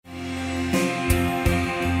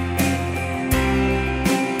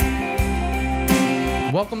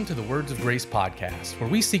Welcome to the Words of Grace podcast, where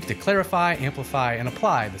we seek to clarify, amplify, and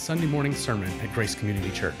apply the Sunday morning sermon at Grace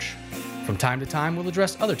Community Church. From time to time, we'll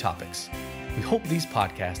address other topics. We hope these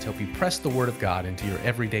podcasts help you press the Word of God into your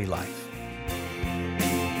everyday life.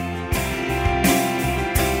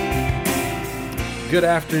 Good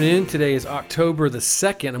afternoon. Today is October the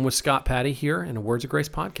 2nd. I'm with Scott Patty here in a Words of Grace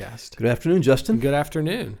podcast. Good afternoon, Justin. Good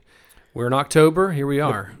afternoon. We're in October. Here we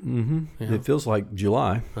are. Mm-hmm. Yeah. It feels like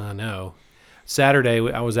July. I know. Saturday,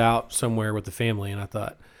 I was out somewhere with the family, and I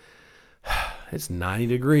thought, it's 90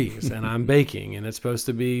 degrees, and I'm baking, and it's supposed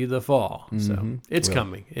to be the fall. So it's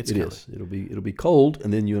coming. It's coming. It'll be cold,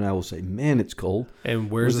 and then you and I will say, man, it's cold. And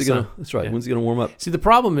where's the sun? That's right. Yeah. When's it going to warm up? See, the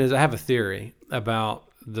problem is I have a theory about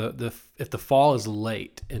if the fall is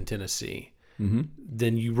late in Tennessee,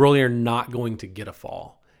 then you really are not going to get a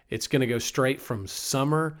fall. It's going to go straight from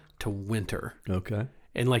summer to winter. Okay.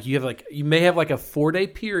 And you may have like a 4-day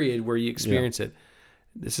period where you experience it.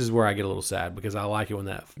 This is where I get a little sad because I like it when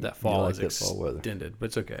that fall is extended, but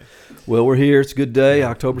it's okay. Well, we're here. It's a good day,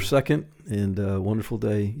 October 2nd, and a wonderful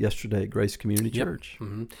day yesterday at Grace Community Church.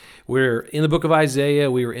 Mm-hmm. We're in the book of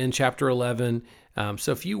Isaiah. We were in chapter 11.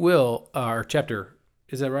 So if you will, our chapter,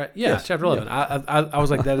 is that right? Yeah, yes. Chapter 11. Yeah. I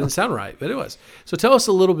was like, that didn't sound right, but it was. So tell us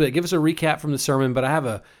a little bit. Give us a recap from the sermon,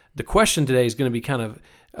 but the question today is going to be kind of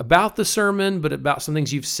about the sermon, but about some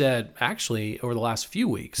things you've said actually over the last few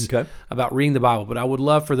weeks about reading the Bible. But I would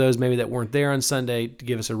love for those maybe that weren't there on Sunday to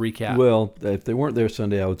give us a recap. Well, if they weren't there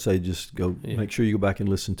Sunday, I would say just go make sure you go back and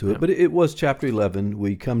listen to it. But it was chapter 11.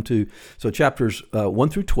 We come to, chapters 1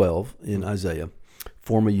 through 12 in Isaiah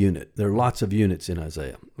form a unit. There are lots of units in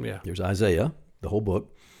Isaiah. Yeah. There's Isaiah, the whole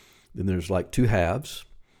book. Then there's like two halves.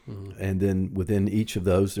 And then within each of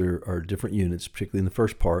those, there are different units, particularly in the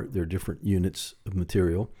first part, there are different units of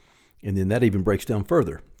material. And then that even breaks down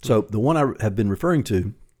further. So the one I have been referring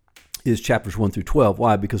to is chapters 1 through 12.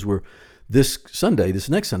 Why? Because this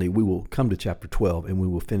next Sunday, we will come to chapter 12 and we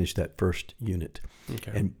will finish that first unit.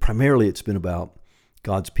 Okay. And primarily it's been about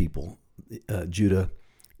God's people, Judah,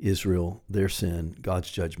 Israel, their sin,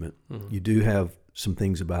 God's judgment. You do have some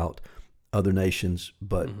things about other nations,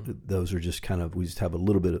 but those are just we just have a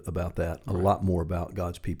little bit about that, a lot more about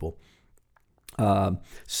God's people.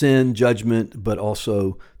 Sin, judgment, but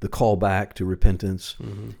also the call back to repentance,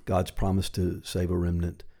 God's promise to save a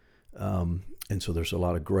remnant. And so there's a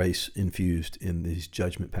lot of grace infused in these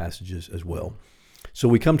judgment passages as well. So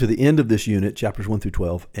we come to the end of this unit, chapters 1 through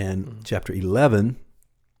 12, and chapter 11,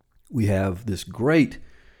 we have this great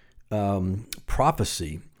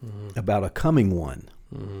prophecy about a coming one.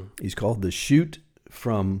 He's called the shoot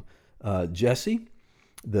from Jesse,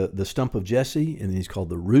 the stump of Jesse, and he's called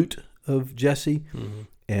the root of Jesse.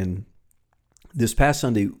 And this past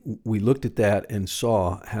Sunday, we looked at that and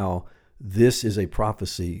saw how this is a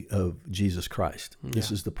prophecy of Jesus Christ.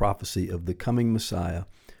 This is the prophecy of the coming Messiah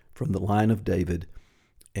from the line of David.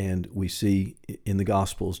 And we see in the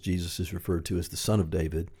Gospels, Jesus is referred to as the Son of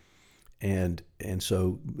David. And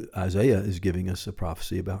so Isaiah is giving us a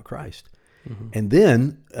prophecy about Christ. And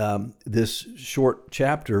then this short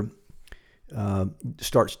chapter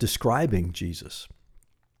starts describing Jesus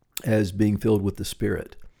as being filled with the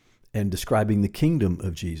Spirit and describing the kingdom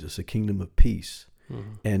of Jesus, a kingdom of peace,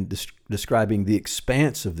 and describing the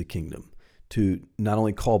expanse of the kingdom to not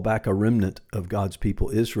only call back a remnant of God's people,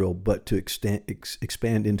 Israel, but to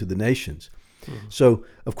expand into the nations. So,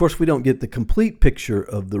 of course, we don't get the complete picture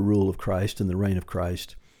of the rule of Christ and the reign of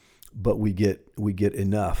Christ, but we get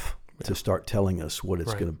enough to start telling us what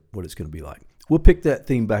it's going to be like. We'll pick that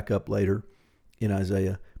theme back up later in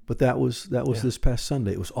Isaiah, but that was this past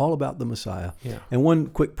Sunday. It was all about the Messiah. Yeah. And one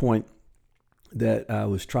quick point that I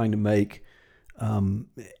was trying to make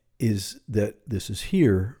is that this is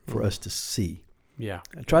here for us to see. Yeah.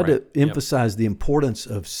 I tried to emphasize the importance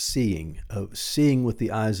of seeing with the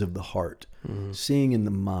eyes of the heart, seeing in the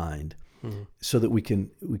mind, so that we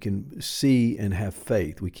can see and have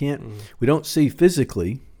faith. We don't see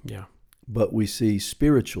physically. Yeah. But we see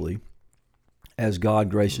spiritually as God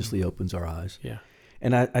graciously opens our eyes. Yeah.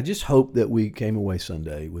 And I just hope that we came away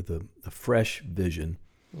Sunday with a fresh vision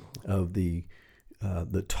of the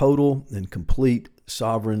total and complete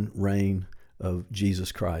sovereign reign of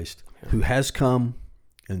Jesus Christ, who has come,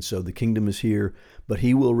 and so the kingdom is here, but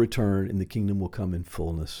he will return and the kingdom will come in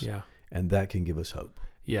fullness. Yeah. And that can give us hope.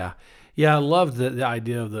 Yeah. Yeah, I love the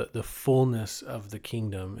idea of the fullness of the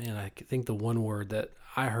kingdom. And I think the one word that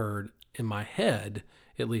I heard in my head,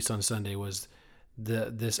 at least on Sunday, was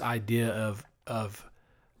this idea of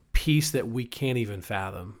peace that we can't even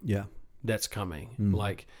fathom. Yeah, that's coming.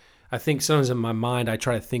 Like, I think sometimes in my mind I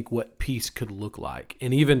try to think what peace could look like,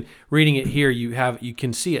 and even reading it here, you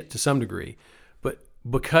can see it to some degree. But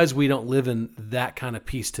because we don't live in that kind of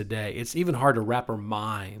peace today, it's even hard to wrap our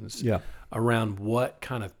minds around what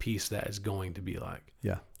kind of peace that is going to be like.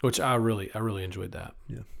 Yeah. Which I really enjoyed that.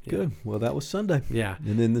 Yeah. Good. Well, that was Sunday. Yeah.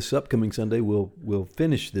 And then this upcoming Sunday, we'll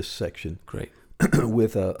finish this section. Great.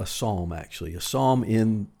 with a psalm, actually, a psalm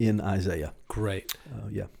in Isaiah. Great.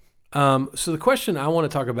 Yeah. So the question I want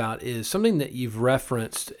to talk about is something that you've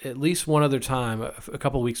referenced at least one other time a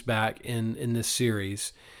couple of weeks back in this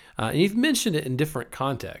series. And you've mentioned it in different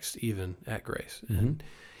contexts, even at Grace, and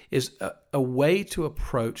is a way to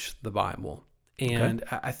approach the Bible. And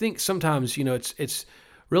I think sometimes, it's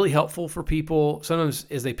really helpful for people. Sometimes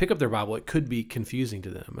as they pick up their Bible, it could be confusing to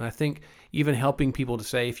them. And I think even helping people to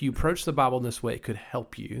say, if you approach the Bible in this way, it could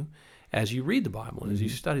help you as you read the Bible and as you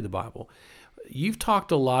study the Bible. You've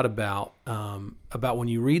talked a lot about when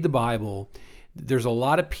you read the Bible, there's a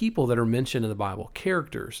lot of people that are mentioned in the Bible,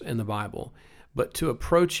 characters in the Bible, but to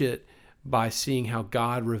approach it by seeing how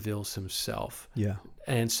God reveals himself. Yeah.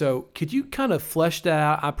 And so could you kind of flesh that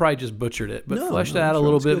out? I probably just butchered it, but flesh that out a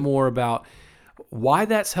little bit more about why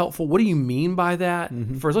that's helpful. What do you mean by that?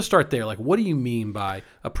 First, let's start there. Like, what do you mean by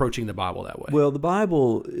approaching the Bible that way? Well, the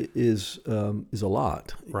Bible is a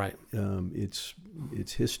lot. Right. It's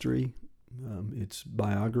history. It's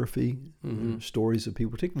biography, stories of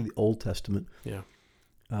people, particularly the Old Testament. Yeah.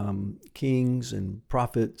 Kings and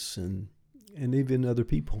prophets and even other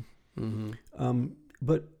people.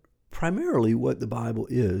 But primarily what the Bible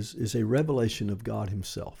is a revelation of God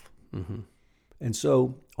himself. And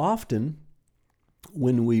so often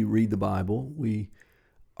when we read the Bible, we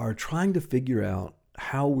are trying to figure out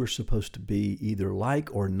how we're supposed to be either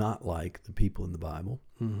like or not like the people in the Bible.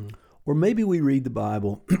 Or maybe we read the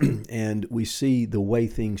Bible and we see the way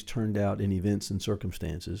things turned out in events and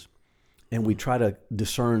circumstances, and we try to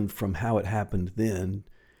discern from how it happened then,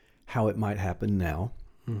 how it might happen now.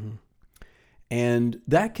 And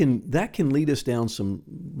that can lead us down some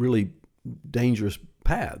really dangerous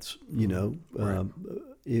paths.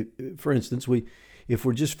 For instance, if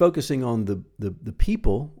we're just focusing on the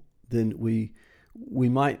people, then we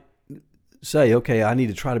might say, okay, I need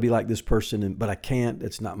to try to be like this person, but I can't.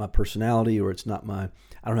 It's not my personality, or it's not I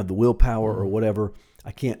don't have the willpower or whatever.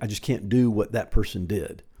 I just can't do what that person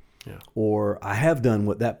did. Yeah. Or I have done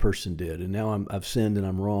what that person did, and now I've sinned and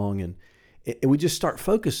I'm wrong. And we just start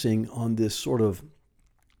focusing on this sort of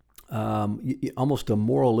almost a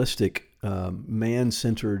moralistic,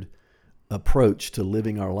 man-centered approach to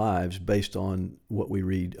living our lives based on what we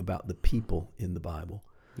read about the people in the Bible.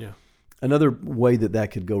 Yeah. Another way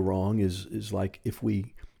that could go wrong is like if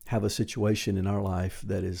we have a situation in our life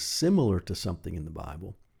that is similar to something in the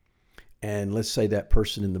Bible, and let's say that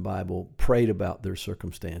person in the Bible prayed about their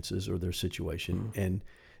circumstances or their situation, and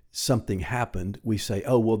something happened, we say,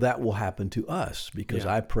 oh, well, that will happen to us because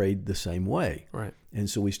I prayed the same way. Right. And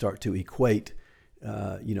so we start to equate,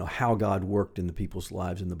 how God worked in the people's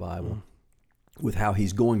lives in the Bible with how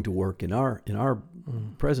he's going to work in our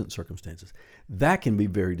present circumstances. That can be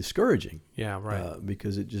very discouraging. Yeah, right.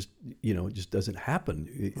 Because it just doesn't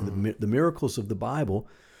happen. The miracles of the Bible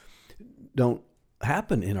don't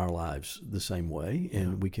happen in our lives the same way,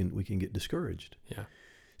 and we can get discouraged. Yeah.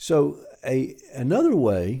 So another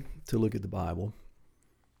way to look at the Bible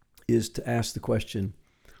is to ask the question,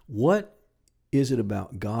 what is it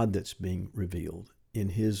about God that's being revealed in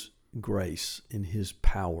his grace, in his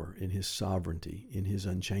power, in his sovereignty, in his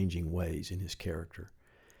unchanging ways, in his character,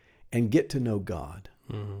 and get to know God.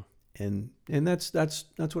 And that's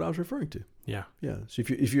what I was referring to. Yeah. Yeah. So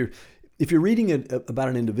if you're reading about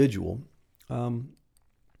an individual,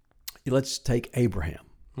 let's take Abraham.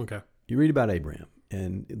 Okay. You read about Abraham,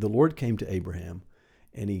 and the Lord came to Abraham,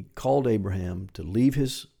 and he called Abraham to leave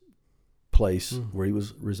his place where he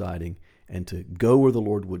was residing and to go where the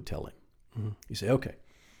Lord would tell him. You say, okay,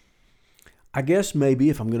 I guess maybe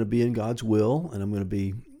if I'm going to be in God's will and I'm going to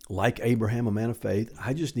be like Abraham, a man of faith,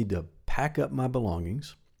 I just need to pack up my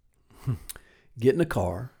belongings, get in a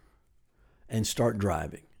car, and start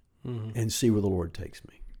driving and see where the Lord takes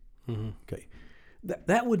me. Okay.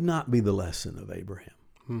 That would not be the lesson of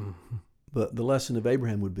Abraham. But the lesson of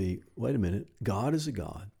Abraham would be, wait a minute, God is a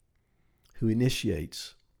God who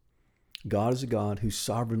initiates. God is a God who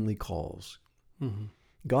sovereignly calls.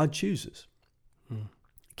 God chooses.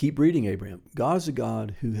 Keep reading Abraham. God is a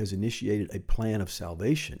God who has initiated a plan of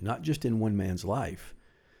salvation, not just in one man's life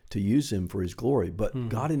to use him for his glory, but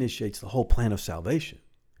God initiates the whole plan of salvation.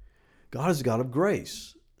 God is a God of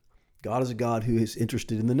grace. God is a God who is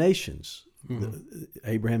interested in the nations.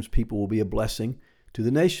 Abraham's people will be a blessing to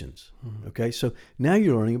the nations. Okay, so now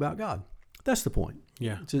you're learning about God. That's the point.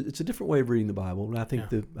 Yeah, it's a different way of reading the Bible, and I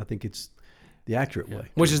think it's the accurate way.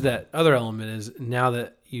 Which is that other element is now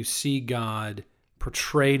that you see God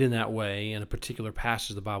portrayed in that way in a particular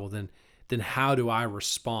passage of the Bible, then how do I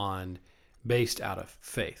respond based out of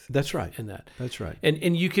faith? That's right. In that. That's right.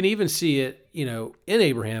 And you can even see it, in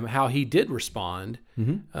Abraham, how he did respond.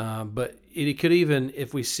 But it could even,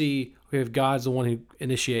 if we have God's the one who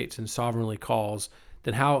initiates and sovereignly calls,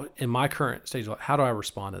 then how, in my current stage of life, how do I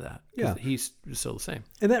respond to that? Yeah. He's still the same.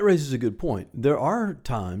 And that raises a good point. There are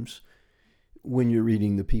times when you're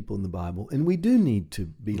reading the people in the Bible, and we do need to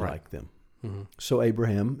be like them. So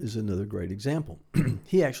Abraham is another great example.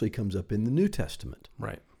 He actually comes up in the New Testament.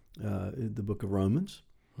 Right. The book of Romans,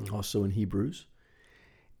 also in Hebrews.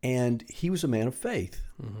 And he was a man of faith.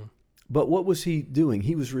 But what was he doing?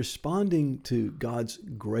 He was responding to God's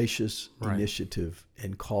gracious initiative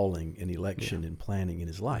and calling and election and planning in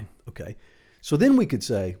his life. Okay. So then we could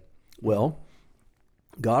say, well,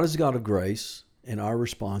 God is a God of grace, and our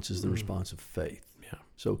response is the response of faith. Yeah.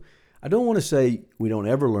 So I don't want to say we don't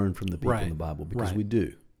ever learn from the people in the Bible, because we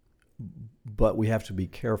do. But we have to be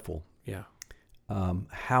careful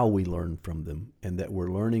how we learn from them, and that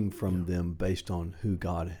we're learning from them based on who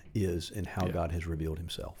God is and how God has revealed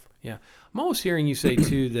himself. Yeah. I'm almost hearing you say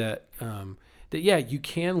too that you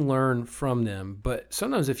can learn from them, but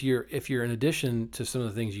sometimes if you're in addition to some of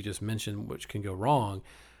the things you just mentioned, which can go wrong,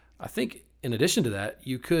 I think in addition to that,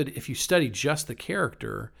 you could, if you study just the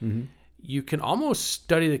character, you can almost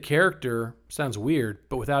study the character, sounds weird,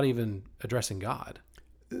 but without even addressing God.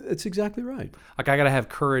 That's exactly right. Like, I got to have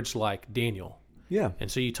courage like Daniel. Yeah.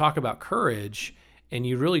 And so you talk about courage, and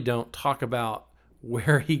you really don't talk about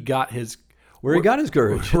where he got his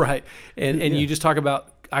courage. Right. And you just talk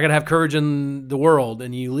about, I got to have courage in the world,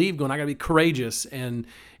 and you leave going, I got to be courageous. And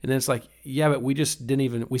then it's like, yeah, but we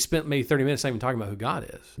spent maybe 30 minutes not even talking about who God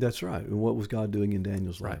is. That's right. And what was God doing in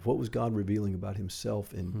Daniel's life? What was God revealing about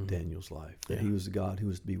himself in Daniel's life? That he was the God who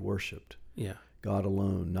was to be worshiped. Yeah. God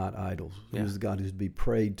alone, not idols. He was the God who was to be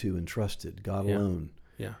prayed to and trusted. God alone.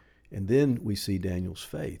 Yeah. And then we see Daniel's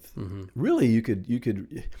faith. Really, you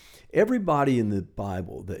could everybody in the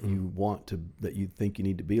Bible that that you think you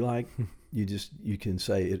need to be like, you can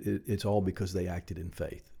say it's all because they acted in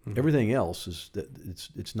faith. Everything else is that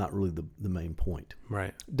it's not really the main point.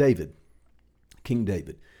 Right. David, King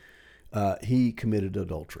David, he committed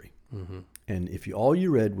adultery. And if all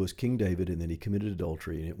you read was King David and then he committed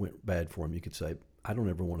adultery and it went bad for him, you could say, I don't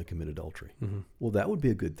ever want to commit adultery. Well, that would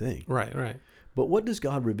be a good thing. Right. But what does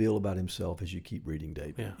God reveal about himself as you keep reading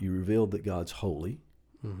David? Yeah. You reveal that God's holy,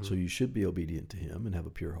 so you should be obedient to him and have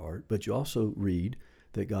a pure heart. But you also read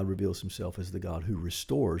that God reveals himself as the God who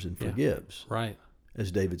restores and forgives. Right.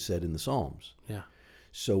 As David said in the Psalms. Yeah.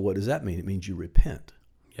 So what does that mean? It means you repent.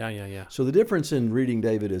 Yeah. So the difference in reading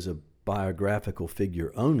David as a biographical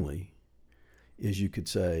figure only is you could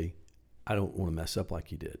say, I don't want to mess up like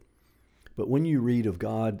he did. But when you read of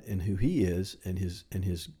God and who he is and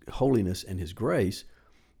his holiness and his grace,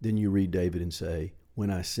 then you read David and say, when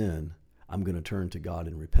I sin, I'm going to turn to God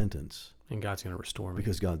in repentance. And God's going to restore me.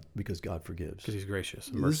 Because God forgives. Because he's gracious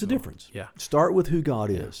and merciful. There's a difference. Yeah. Start with who God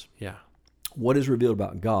is. Yeah. What is revealed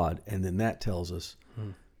about God, and then that tells us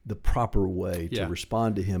the proper way to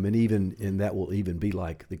respond to him, and that will even be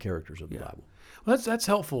like the characters of the Bible. Well, that's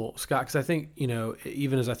helpful, Scott, because I think,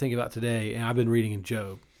 even as I think about today, and I've been reading in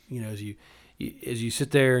Job, as you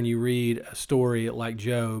sit there and you read a story like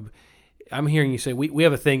Job, I'm hearing you say, we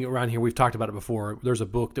have a thing around here, we've talked about it before. There's a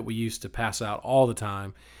book that we used to pass out all the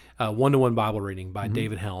time, one-to-one Bible reading by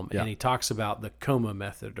David Helm, and he talks about the comma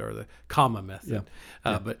method or the comma method,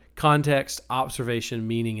 but context, observation,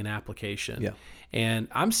 meaning, and application. Yeah. And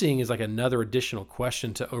I'm seeing is like another additional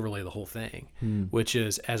question to overlay the whole thing, which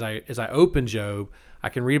is as I open Job, I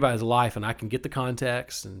can read about his life and I can get the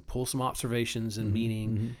context and pull some observations and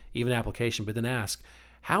meaning, even application, but then ask,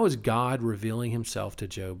 how is God revealing himself to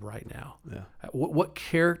Job right now? Yeah. What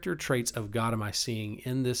character traits of God am I seeing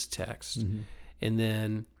in this text? And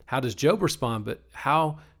then how does Job respond? But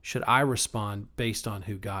how should I respond based on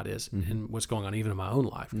who God is and what's going on even in my own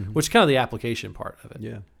life, which is kind of the application part of it.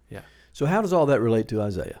 Yeah. Yeah. So how does all that relate to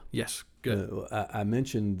Isaiah? Yes. Good. I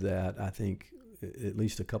mentioned that, I think, at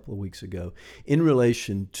least a couple of weeks ago, in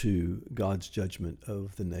relation to God's judgment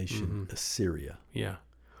of the nation Assyria. Yeah.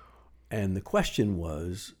 And the question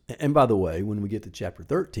was, and by the way, when we get to chapter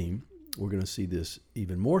 13, we're going to see this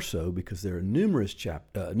even more so because there are numerous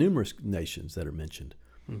nations that are mentioned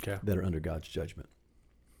that are under God's judgment.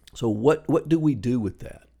 So what do we do with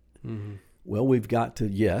that? Well, we've got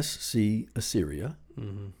to, see Assyria,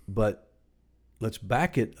 but let's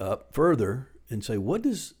back it up further and say, what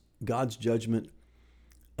does God's judgment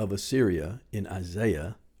of Assyria in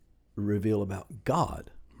Isaiah reveal about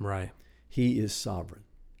God? Right. He is sovereign.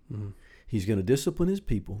 He's going to discipline his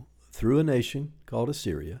people through a nation called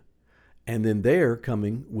Assyria, and then they're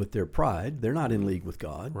coming with their pride. They're not in league with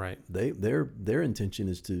God. Right. Their intention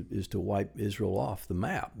is to wipe Israel off the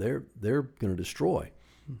map. They're going to destroy.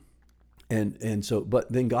 And so, but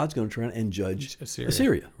then God's going to turn and judge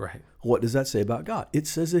Assyria. Right. What does that say about God? It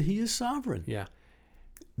says that He is sovereign. Yeah.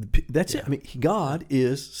 That's it. I mean, God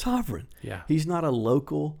is sovereign. Yeah. He's not a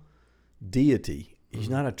local deity. He's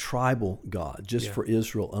not a tribal God just for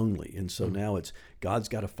Israel only. And so now it's God's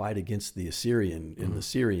got to fight against the Assyrian and the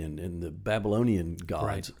Syrian and the Babylonian gods.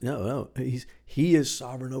 Right. No, He is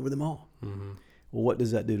sovereign over them all. Well, what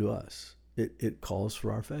does that do to us? It calls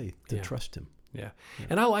for our faith to trust Him. Yeah.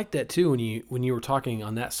 And I like that too when you were talking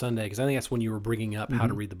on that Sunday, because I think that's when you were bringing up how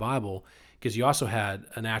to read the Bible, because you also had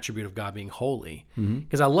an attribute of God being holy.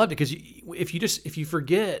 Because I loved it, because if you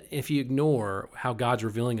forget, if you ignore how God's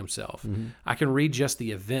revealing Himself, I can read just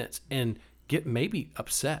the events and get maybe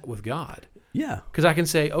upset with God. Yeah. Because I can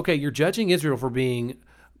say, okay, you're judging Israel for being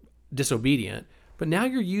disobedient, but now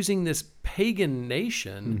you're using this pagan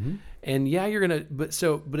nation, and you're gonna.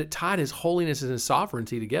 But it tied His holiness and His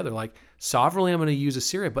sovereignty together. Like, sovereignly, I'm going to use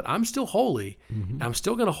Assyria, but I'm still holy. And I'm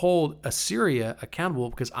still going to hold Assyria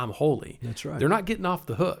accountable because I'm holy. That's right. They're not getting off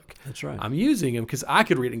the hook. That's right. I'm using them because I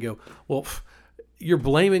could read it and go, well, you're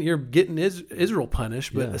getting Israel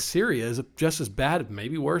punished, but Assyria is just as bad,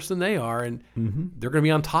 maybe worse than they are, and they're going to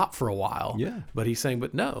be on top for a while. Yeah. But He's saying,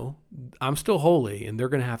 but no, I'm still holy, and they're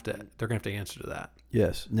going to have to answer to that.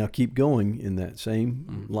 Yes. Now keep going in that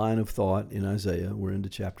same line of thought in Isaiah. We're into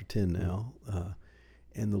chapter 10 now,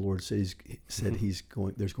 and the Lord said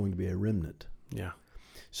There's going to be a remnant. Yeah.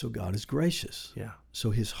 So God is gracious. Yeah.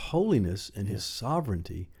 So His holiness and His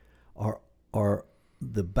sovereignty are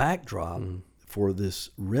the backdrop for this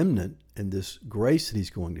remnant and this grace that He's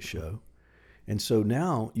going to show. And so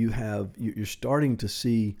now you're starting to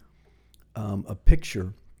see a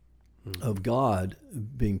picture of God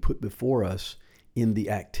being put before us in the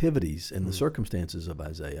activities and the circumstances of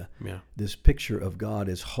Isaiah. Yeah. This picture of God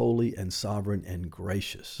as holy and sovereign and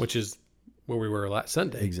gracious. Which is where we were last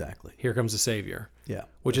Sunday. Exactly. Here comes the Savior. Yeah.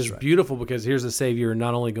 Which is beautiful, because here's the Savior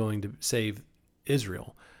not only going to save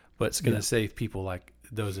Israel, but it's going to save people like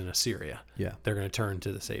those in Assyria. Yeah. They're going to turn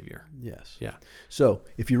to the Savior. Yes. Yeah. So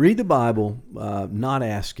if you read the Bible, not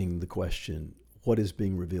asking the question, what is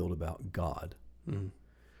being revealed about God,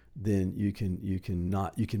 then you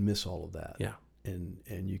can miss all of that. Yeah.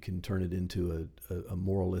 And you can turn it into a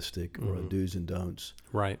moralistic or a do's and don'ts.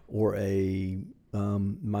 Right. Or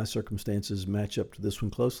my circumstances match up to this one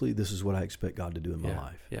closely. This is what I expect God to do in my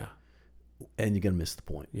life. Yeah. And you're going to miss the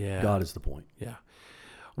point. Yeah. God is the point. Yeah.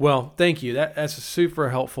 Well, thank you. That's super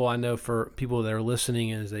helpful, I know, for people that are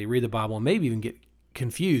listening as they read the Bible and maybe even get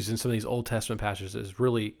confused in some of these Old Testament passages. Is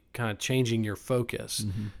really kind of changing your focus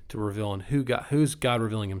to revealing who's God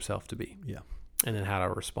revealing Himself to be. Yeah. And then how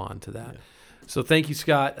to respond to that. Yeah. So thank you,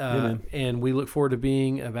 Scott. And we look forward to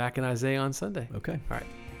being back in Isaiah on Sunday. Okay. All right.